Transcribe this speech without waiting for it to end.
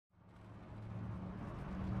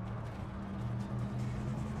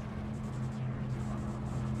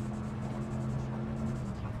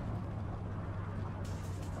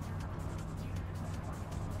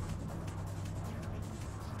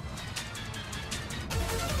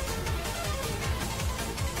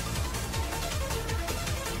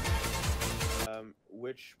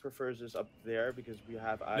which prefers this up there because we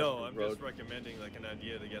have eyes No, on the I'm road? just recommending like an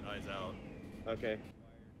idea to get eyes out. Okay.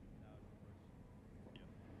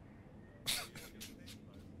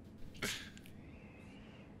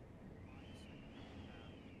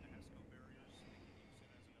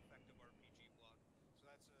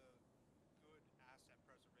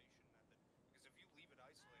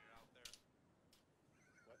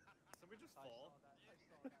 Somebody just fall?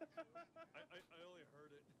 I only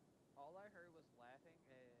heard it. All I heard was laughing,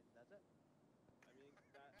 and that's it. I mean,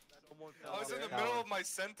 that Someone I was fell in off the middle of my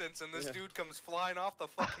sentence, and this Yeah. dude comes flying off the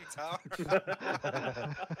fucking tower.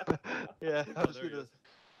 Yeah, Oh, just there he gonna... is.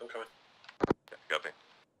 I'm coming. Yeah, copy.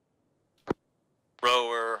 Bro,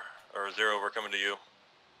 or Zero, we're coming to you.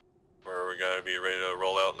 We gotta be ready to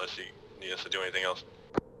roll out unless you need us to do anything else.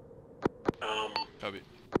 Copy.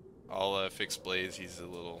 I'll fix Blaze. He's a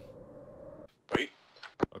little. Wait.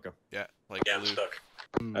 Okay. Yeah, like Yeah, I'm blue. stuck.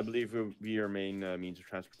 I believe we'll be your main means of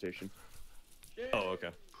transportation. Oh,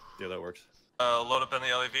 okay. Yeah, that works. Load up in the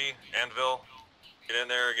LEV, Anvil. Get in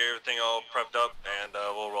there, get everything all prepped up, and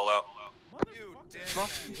we'll roll out. You damn.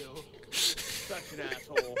 Fuck you. Such an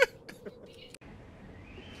asshole.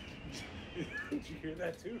 Did you hear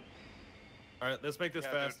that too? All right, let's make this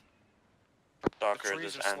Yeah, fast. The Docker,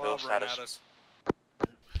 trees this are Anvil slobbering status. at us.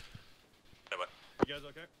 Yeah, bye. You guys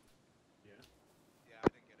okay? Yeah, I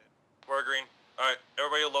didn't get it. We're green. Alright,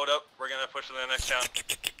 everybody load up. We're gonna push to the next town.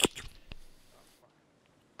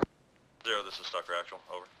 Zero, this is Stalker Actual.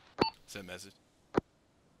 Over. Send message.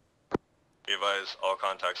 Be advised, all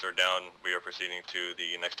contacts are down. We are proceeding to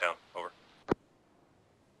the next town. Over.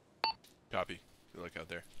 Copy. Good luck out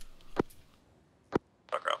there.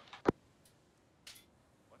 Stalker out.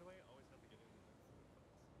 Why do I always have to get in?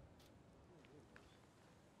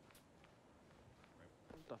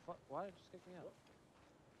 What the fuck? Why did you just kick me out?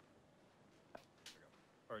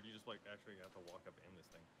 Or do you just like actually have to walk up in this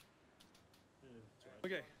thing?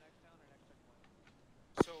 Okay.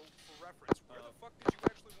 So, for reference, where the fuck did you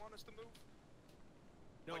actually want us to move?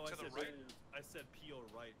 No, Like I to the said right? I said peel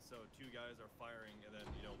right, so two guys are firing, and then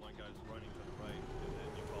one guy's running to the right, and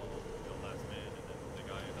then you follow last man, and then the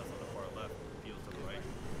guy that's on the far left peels to the right.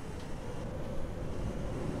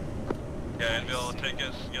 Yeah, Anvil, take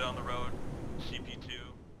us, get on the road. CP2,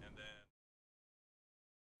 and then...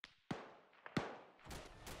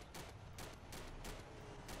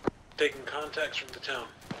 Taking contacts from the town.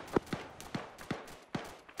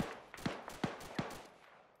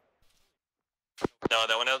 No,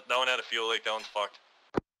 that one had a fuel leak. That one's fucked.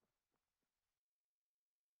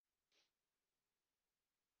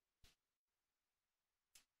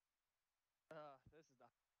 This is the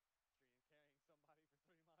stream carrying somebody for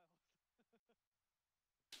 3 miles.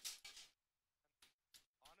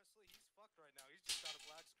 Honestly, he's fucked right now. He's just got a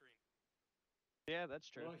black screen. Yeah, that's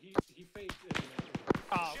true. Well, he faked it.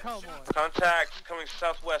 Oh, Shit, come shots. on. Contact coming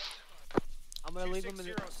southwest. I'm gonna leave him in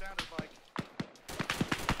the... 260 sounded like.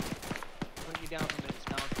 Bring you down for minutes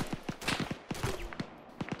down.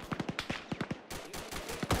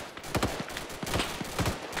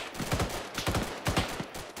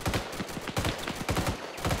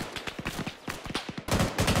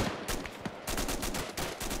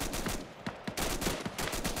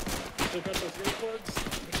 Still got those ray plugs?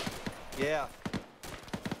 Yeah.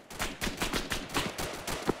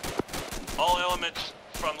 All elements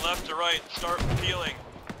from left to right start peeling.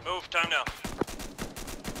 Move, time now.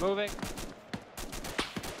 Moving.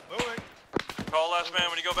 Moving. Call last man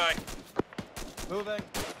when you go back. Moving.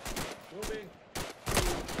 Moving.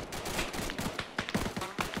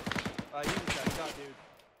 You just got shot, dude.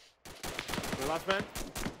 The last man?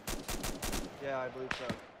 Yeah, I believe so.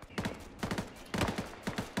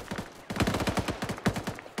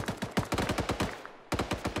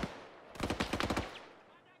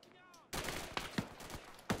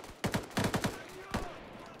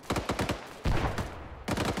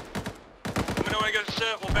 Let me know when I get it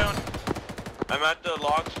set. We'll bound. I'm at the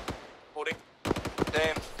logs. Holding.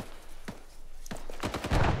 Same.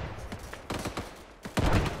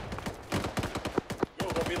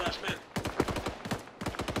 Go be last man.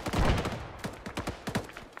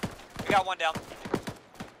 We got one down.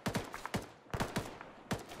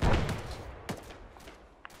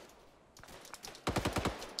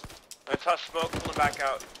 I touch smoke, pull it back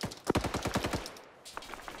out.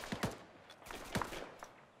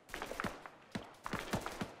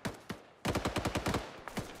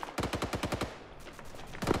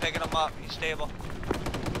 Picking him up. He's stable.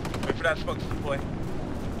 Wait for that smoke to deploy.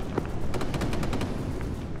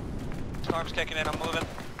 Storm's kicking in. I'm moving.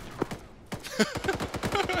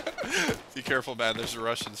 Be careful, man. There's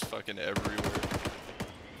Russians fucking everywhere.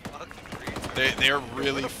 Fucking They're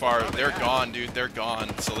really far. They're gone, dude. They're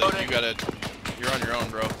gone. So like you gotta. You're on your own,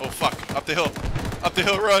 bro. Oh fuck! Up the hill. Up the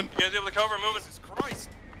hill, run. You guys able to cover? Moving. Jesus Christ!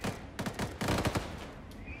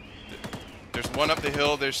 There's one up the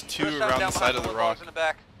hill. There's two First around down the side behind of the wood rock. logs in the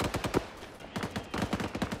back.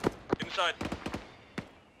 Get inside.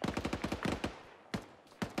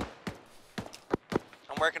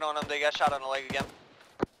 I'm working on them. They got shot on the leg again.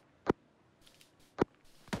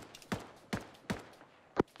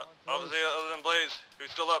 Other than Blaze,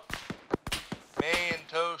 who's still up? Me and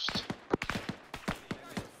Toast.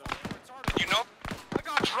 You know, I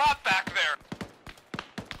got dropped back there.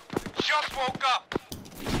 Just woke up.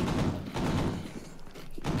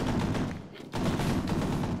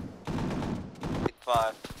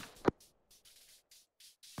 5.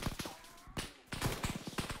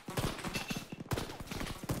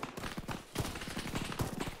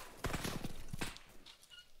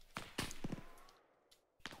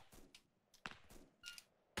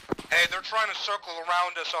 Hey, they're trying to circle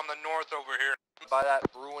around us on the north over here. By that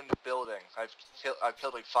ruined building. I've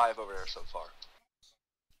killed like 5 over there so far.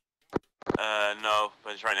 No,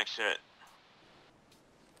 but it's right next to it.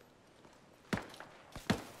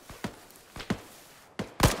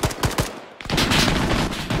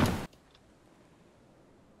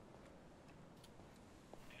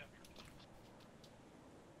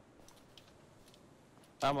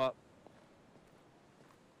 I'm up.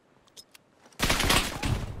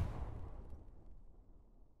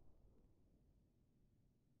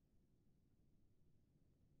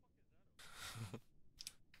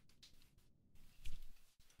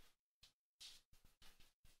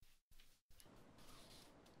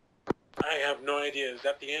 I have no idea. Is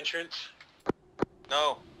that the entrance?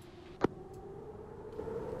 No,